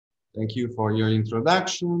Thank you for your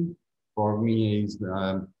introduction. For me, it's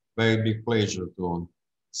a very big pleasure to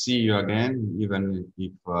see you again, even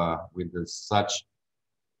if with such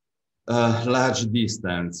large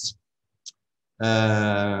distance.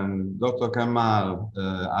 Dr. Kamal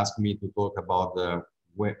asked me to talk about the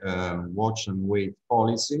watch and wait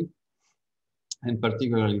policy, and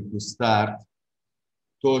particularly to start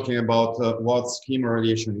talking about what's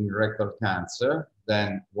chemoradiation in rectal cancer,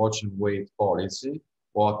 then watch and wait policy,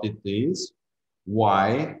 what it is,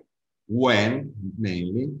 why, when,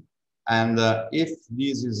 mainly, and if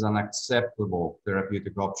this is an acceptable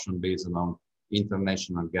therapeutic option based on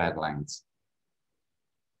international guidelines.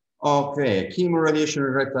 Okay, chemoradiation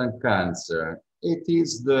in rectal cancer. It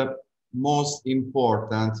is the most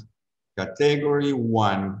important category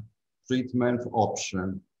 1 treatment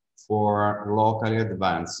option for locally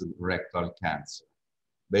advanced rectal cancer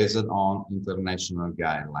based on international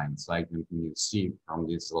guidelines, like you see from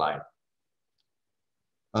this slide.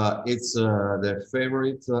 It's the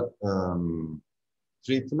favorite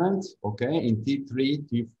treatment, okay, in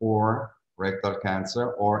T3, T4 rectal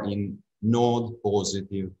cancer or in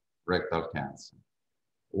node-positive rectal cancer.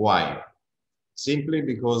 Why? Simply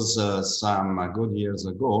because some good years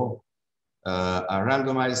ago,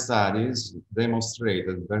 randomized studies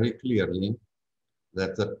demonstrated very clearly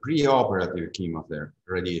that the preoperative chemotherapy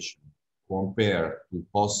radiation compared to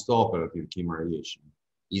postoperative chemoradiation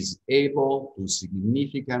is able to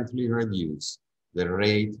significantly reduce the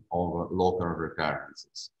rate of local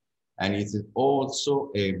recurrences. And it is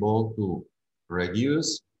also able to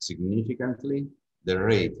reduce significantly the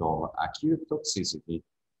rate of acute toxicity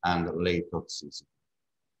and late toxicity.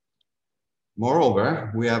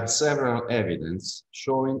 Moreover, we have several evidence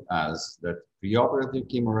showing us that preoperative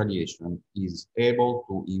chemoradiation is able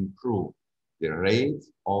to improve the rate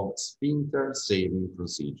of sphincter saving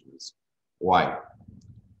procedures. Why?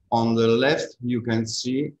 On the left, you can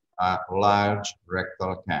see a large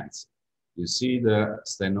rectal cancer. You see the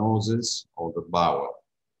stenosis of the bowel.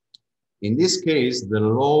 In this case, the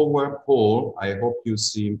lower pole, I hope you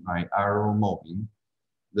see my arrow moving,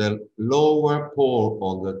 the lower pole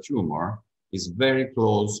of the tumor is very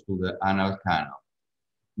close to the anal canal,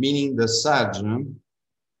 meaning the surgeon,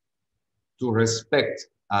 to respect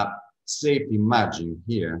a safety margin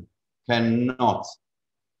here, cannot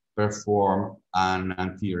perform an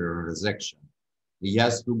anterior resection. He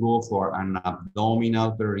has to go for an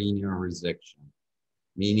abdominal perineal resection,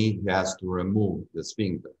 meaning he has to remove the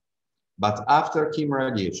sphincter. But after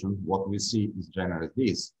chemoradiation, what we see is generally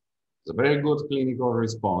this. It's a very good clinical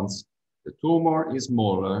response. The tumor is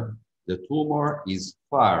smaller. The tumor is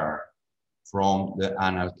far from the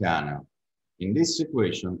anal canal. In this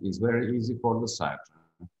situation, it's very easy for the surgeon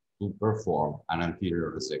to perform an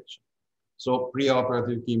anterior resection. So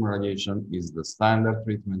preoperative chemoradiation is the standard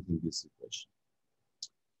treatment in this situation.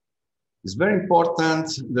 It's very important,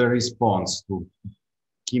 the response to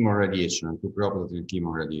chemoradiation, to preoperative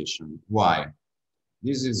chemoradiation. Why?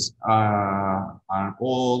 This is an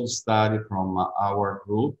old study from our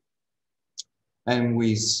group, and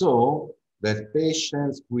we saw that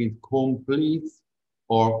patients with complete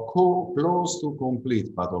or close to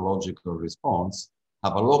complete pathological response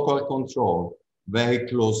have a local control very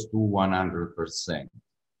close to 100%,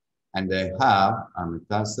 and they have a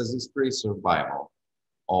metastasis-free survival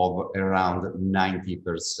of around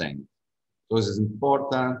 90%. So it is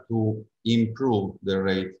important to improve the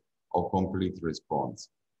rate of complete response.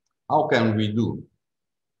 How can we do?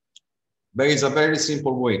 There is a very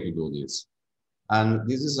simple way to do this. And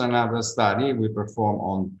this is another study we performed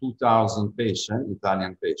on 2,000 patients,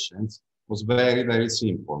 Italian patients. It was very, very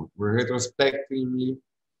simple. We retrospectively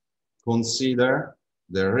consider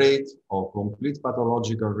the rate of complete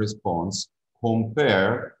pathological response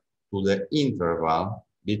compared to the interval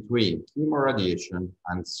between chemoradiation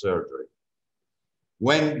and surgery.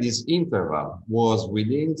 When this interval was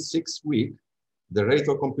within 6 weeks, the rate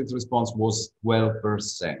of complete response was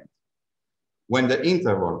 12%. When the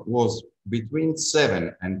interval was between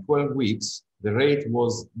 7 and 12 weeks, the rate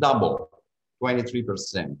was double,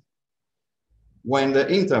 23%. When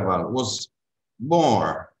the interval was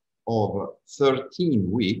more of 13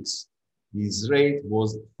 weeks, this rate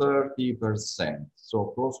was 30%. So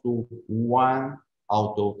close to 1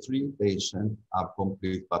 out of 3 patients have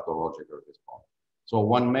complete pathological response. So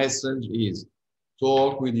one message is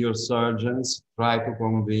talk with your surgeons, try to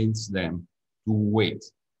convince them to wait.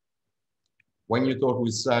 When you talk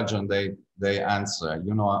with surgeons, they answer,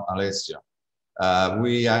 you know, Alessio,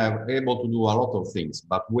 we are able to do a lot of things,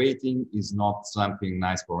 but waiting is not something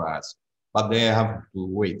nice for us. But they have to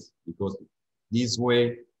wait because this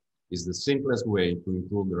way is the simplest way to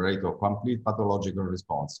improve the rate of complete pathological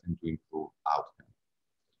response and to improve outcome.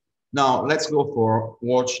 Now, let's go for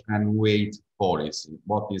watch and wait policy.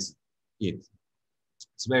 What is it?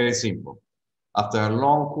 It's very simple. After a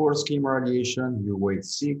long course chemoradiation, you wait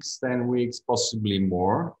 6-10 weeks, possibly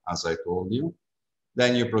more, as I told you.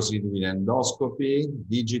 Then you proceed with endoscopy,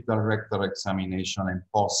 digital rectal examination, and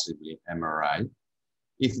possibly MRI.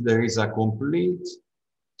 If there is a complete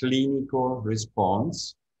clinical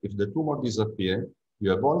response, if the tumor disappears,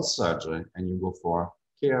 you avoid surgery and you go for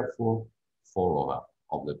careful follow-up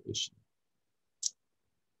of the patient.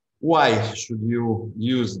 Why should you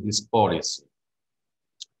use this policy?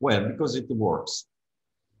 Well, because it works.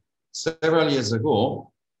 Several years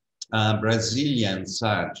ago, a Brazilian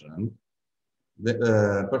surgeon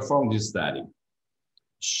performed this study.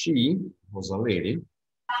 She was a lady,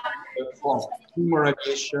 performed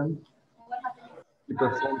chemoradiation. She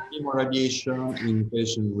performed chemoradiation in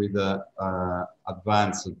patients with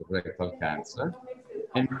advanced rectal cancer,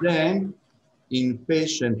 and then in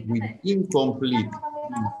patients with incomplete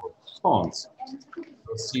response,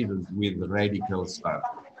 proceeded with radical surgery.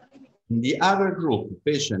 In the other group,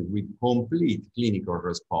 patient with complete clinical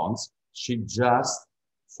response, she just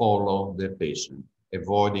followed the patient,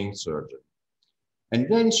 avoiding surgery. And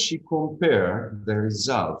then she compared the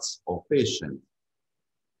results of patients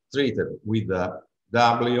treated with the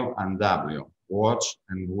W and W, watch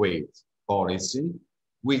and wait policy,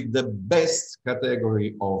 with the best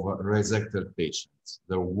category of resected patients,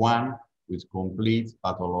 the one with complete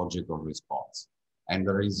pathological response. And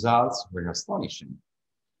the results were astonishing.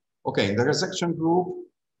 Okay, in the resection group,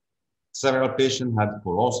 several patients had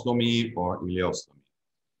colostomy or ileostomy.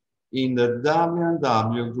 In the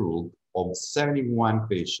W&W group of 71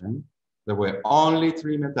 patients, there were only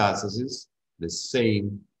 3 metastases, the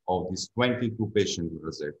same of these 22 patients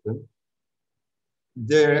resected.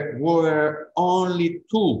 There were only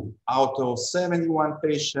 2 out of 71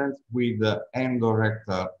 patients with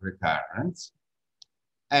endorectal recurrence.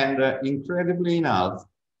 And incredibly enough,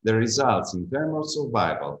 the results in terms of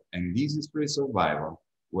survival and disease-free survival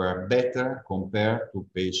were better compared to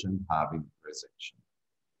patients having resection.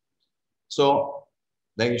 So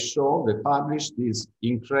they published this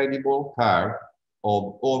incredible curve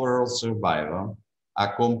of overall survival, a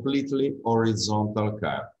completely horizontal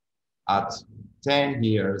curve. At 10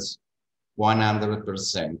 years,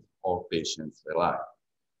 100% of patients alive.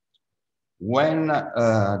 When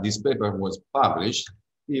this paper was published,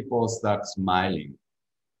 people start smiling.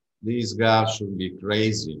 This guy should be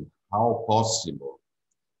crazy. How possible?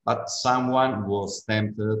 But someone was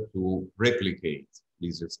tempted to replicate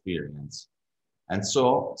this experience. And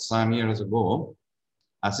so, some years ago,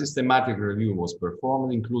 a systematic review was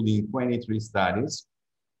performed, including 23 studies.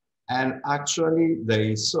 And actually,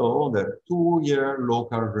 they saw that 2-year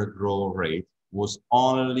local regrowth rate was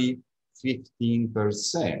only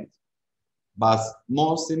 15%. But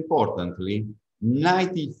most importantly,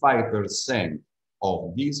 95%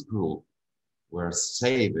 of this group were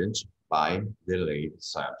saved by delayed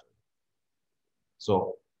surgery.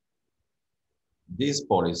 So this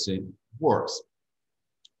policy works.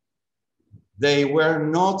 They were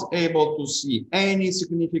not able to see any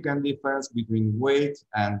significant difference between wait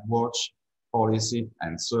and watch policy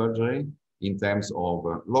and surgery in terms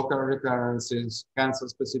of local recurrences,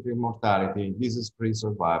 cancer-specific mortality, disease-free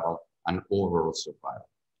survival, and overall survival.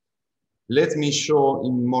 Let me show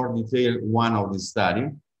in more detail one of the study.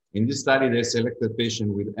 In this study, they selected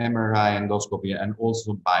patients with MRI, endoscopy, and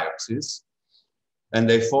also biopsies. And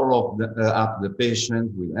they follow up the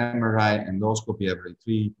patient with MRI, endoscopy every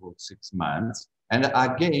 3 to 6 months. And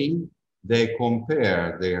again, they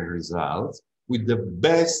compare their results with the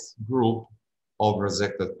best group of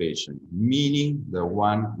resected patients, meaning the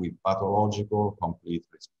one with pathological complete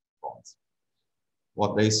response.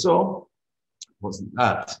 What they saw was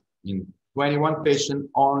that in 21 patients,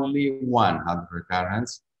 only 1 had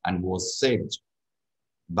recurrence and was saved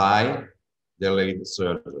by delayed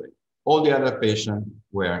surgery. All the other patients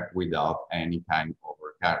were without any kind of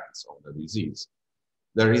recurrence of the disease.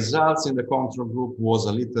 The results in the control group was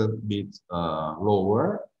a little bit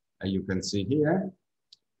lower, as you can see here.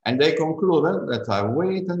 And they concluded that a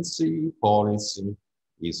wait-and-see policy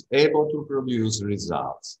is able to produce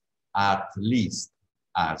results at least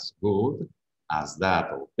as good as that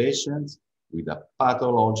of patients with a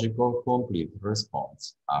pathological complete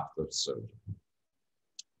response after surgery.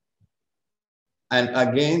 And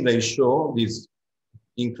again, they show this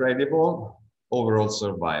incredible overall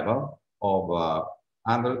survival of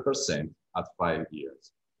 100% at 5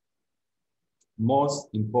 years. Most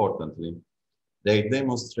importantly, they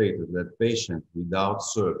demonstrated that patients without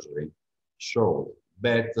surgery showed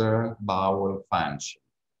better bowel function,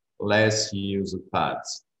 less use of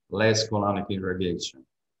pads, less colonic irrigation,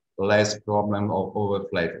 less problem of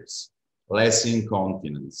overflatus, less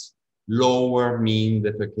incontinence, lower mean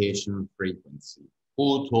defecation frequency.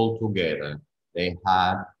 Put all together, they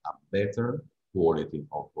had a better quality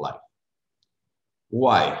of life.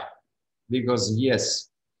 Why? Because yes,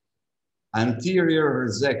 anterior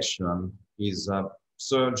resection is a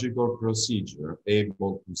surgical procedure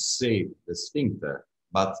able to save the sphincter,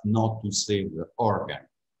 but not to save the organ.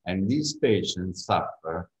 And these patients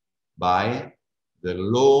suffer by the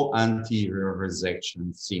low anterior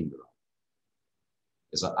resection syndrome.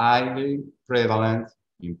 It's a highly prevalent,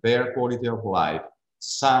 impaired quality of life,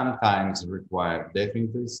 sometimes require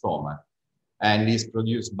definitely stomach, and is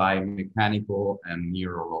produced by mechanical and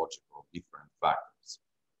neurological different factors.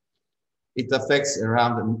 It affects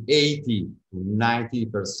around 80 to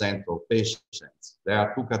 90% of patients. There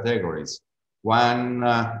are two categories. One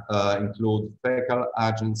includes fecal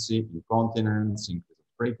agency, incontinence, increase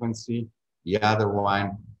of frequency. The other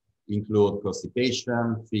one include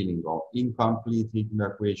constipation, feeling of incomplete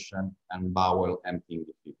evacuation, and bowel emptying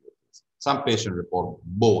difficulties. Some patients report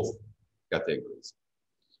both categories.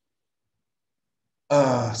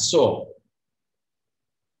 So,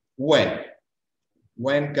 when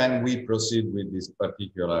can we proceed with this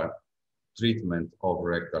particular treatment of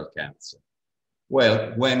rectal cancer?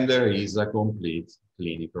 Well, when there is a complete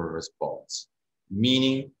clinical response,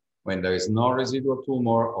 meaning when there is no residual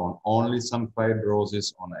tumor on only some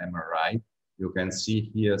fibrosis on MRI. You can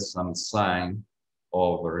see here some sign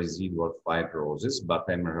of residual fibrosis, but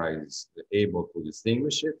MRI is able to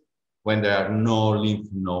distinguish it. When there are no lymph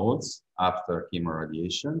nodes after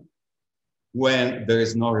chemoradiation, when there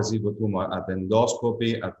is no residual tumor at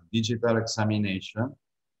endoscopy, at digital examination,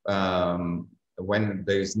 when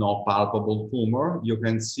there is no palpable tumor, you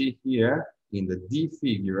can see here in the D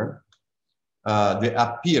figure the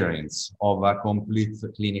appearance of a complete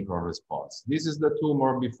clinical response. This is the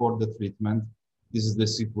tumor before the treatment. This is the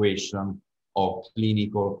situation of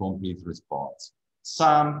clinical complete response.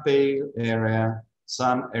 Some pale area,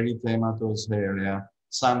 some erythematous area,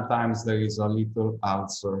 sometimes there is a little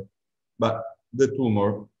ulcer, but the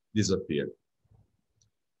tumor disappeared.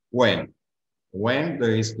 When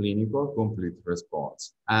there is clinical complete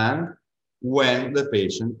response and when the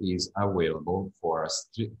patient is available for a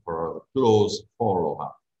close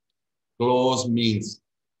follow-up. Close means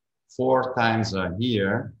 4 times a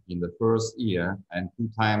year in the first year and 2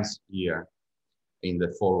 times a year in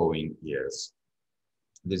the following years.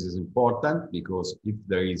 This is important because if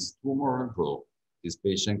there is tumor growth, this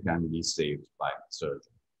patient can be saved by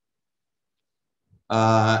surgery.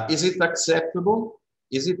 Is it acceptable?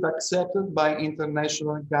 Is it accepted by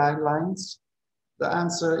international guidelines? The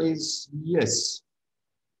answer is yes.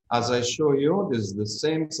 As I show you, this is the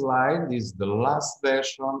same slide. This is the last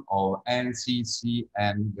version of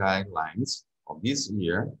NCCN guidelines of this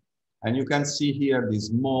year. And you can see here this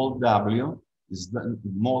small w. This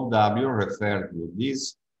small w referred to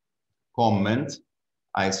this comment.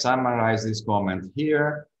 I summarize this comment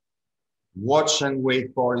here. Watch and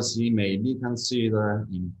wait policy may be considered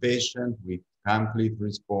in patients with complete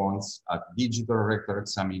response at digital rectal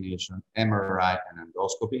examination, MRI, and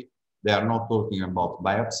endoscopy. They are not talking about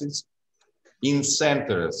biopsies. In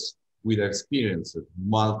centers with experienced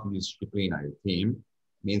multidisciplinary team,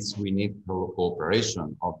 means we need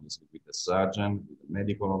cooperation, obviously, with the surgeon, with the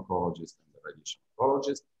medical oncologist, and the radiation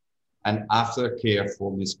oncologist, and after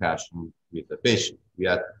careful discussion with the patient. You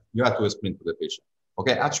have to explain to the patient.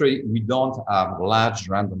 Okay, actually, we don't have large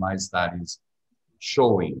randomized studies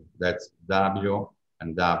showing that W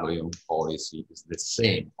and W policy is the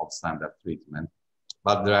same of standard treatment,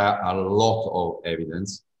 but there are a lot of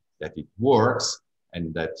evidence that it works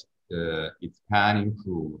and that it can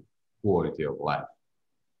improve quality of life.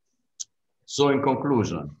 So in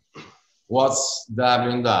conclusion, what's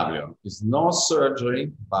W and W? It's no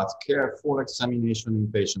surgery, but careful examination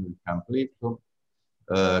in patients with complete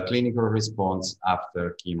clinical response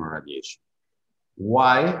after chemoradiation.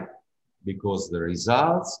 Why? Because the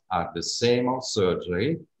results are the same of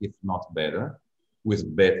surgery, if not better,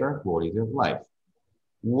 with better quality of life.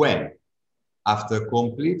 When? After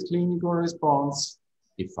complete clinical response,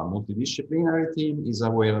 if a multidisciplinary team is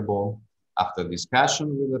available, after discussion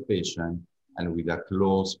with the patient and with a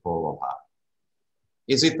close follow-up.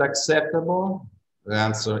 Is it acceptable? The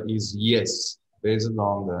answer is yes. Based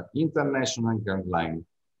on the international guideline,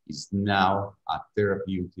 is now a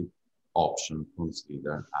therapeutic option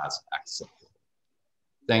considered as acceptable.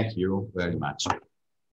 Thank you very much.